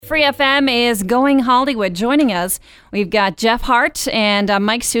Free FM is Going Hollywood. Joining us, we've got Jeff Hart and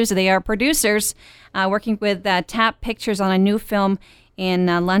Mike Souza. They are producers working with TAP Pictures on a new film in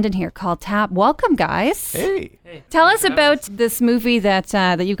London here called TAP. Welcome, guys. Hey. Tell us about this movie that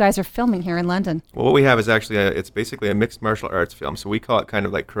you guys are filming here in London. Well, what we have is actually, it's basically a mixed martial arts film. So we call it kind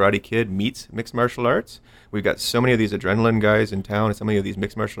of like Karate Kid meets mixed martial arts. We've got so many of these adrenaline guys in town and so many of these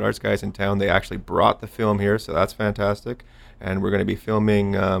mixed martial arts guys in town. They actually brought the film here, so that's fantastic. And we're going to be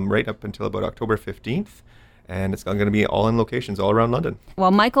filming right up until about October 15th. And it's going to be all in locations all around London. Well,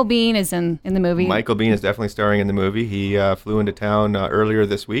 Michael Biehn is in the movie. Michael Biehn is definitely starring in the movie. He flew into town earlier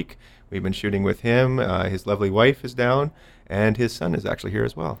this week. We've been shooting with him. His lovely wife is down, and his son is actually here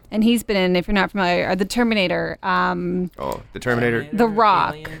as well. And he's been in, if you're not familiar, The Terminator. The Terminator. The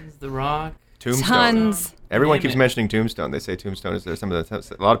Rock. Aliens, The Rock. Tombstone. Tons. Everyone keeps mentioning Tombstone. They say Tombstone is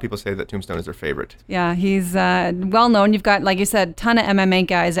a lot of people say that Tombstone is their favorite. Yeah, he's well known. You've got, like you said, a ton of MMA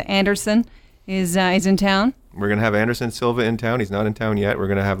guys. Anderson is in town. We're going to have Anderson Silva in town. He's not in town yet. We're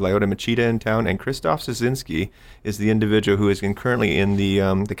going to have Lyoto Machida in town. And Krzysztof Szynski is the individual who is currently in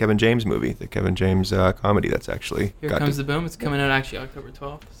the Kevin James movie, the Kevin James comedy that's actually... Here Comes the Boom. It's coming out actually October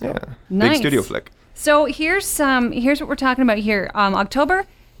 12th. So. Yeah, nice. Big studio flick. So here's what we're talking about here. October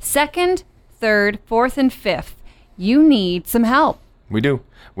 2nd, 3rd, 4th, and 5th. You need some help. We do.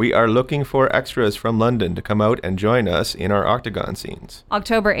 We are looking for extras from London to come out and join us in our Octagon scenes.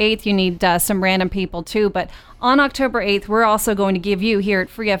 October 8th, you need some random people too. But on October 8th, we're also going to give you here at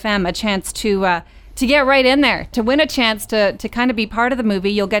Free FM a chance to get right in there, to win a chance to kind of be part of the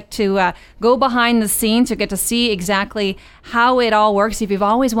movie. You'll get to go behind the scenes. You'll get to see exactly how it all works. If you've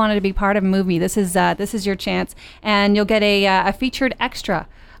always wanted to be part of a movie, this is your chance. And you'll get a featured extra.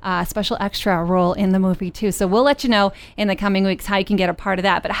 Special extra role in the movie too. So we'll let you know in the coming weeks how you can get a part of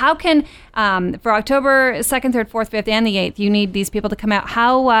that. But how can, for October 2nd, 3rd, 4th, 5th, and the 8th, you need these people to come out.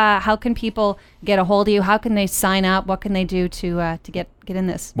 How can people get a hold of you? How can they sign up? What can they do to get in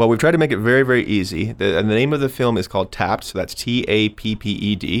this? Well, we've tried to make it very, very easy. The name of the film is called Tapped, so that's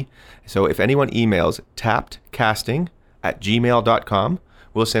TAPPED. So if anyone emails tappedcasting@gmail.com,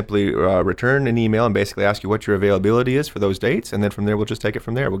 we'll simply return an email and basically ask you what your availability is for those dates. And then from there, we'll just take it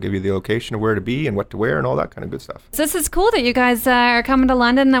from there. We'll give you the location of where to be and what to wear and all that kind of good stuff. So this is cool that you guys are coming to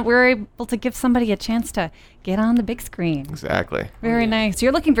London, that we're able to give somebody a chance to get on the big screen. Exactly. Very nice.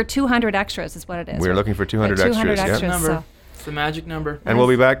 You're looking for 200 extras is what it is. We're looking for 200 200 extras. extras. Number. It's the magic number. And we'll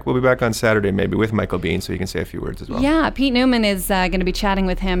be back on Saturday maybe with Michael Biehn, so you can say a few words as well. Yeah, Pete Newman is going to be chatting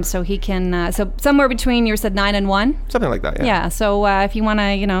with him, so he can, so somewhere between, you said 9 and 1? Something like that, yeah. Yeah, so if you want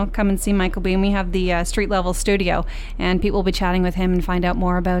to, come and see Michael Biehn, we have the street level studio, and Pete will be chatting with him and find out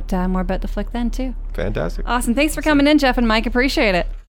more about the flick then too. Fantastic. Awesome. Thanks for coming in, Jeff and Mike. Appreciate it.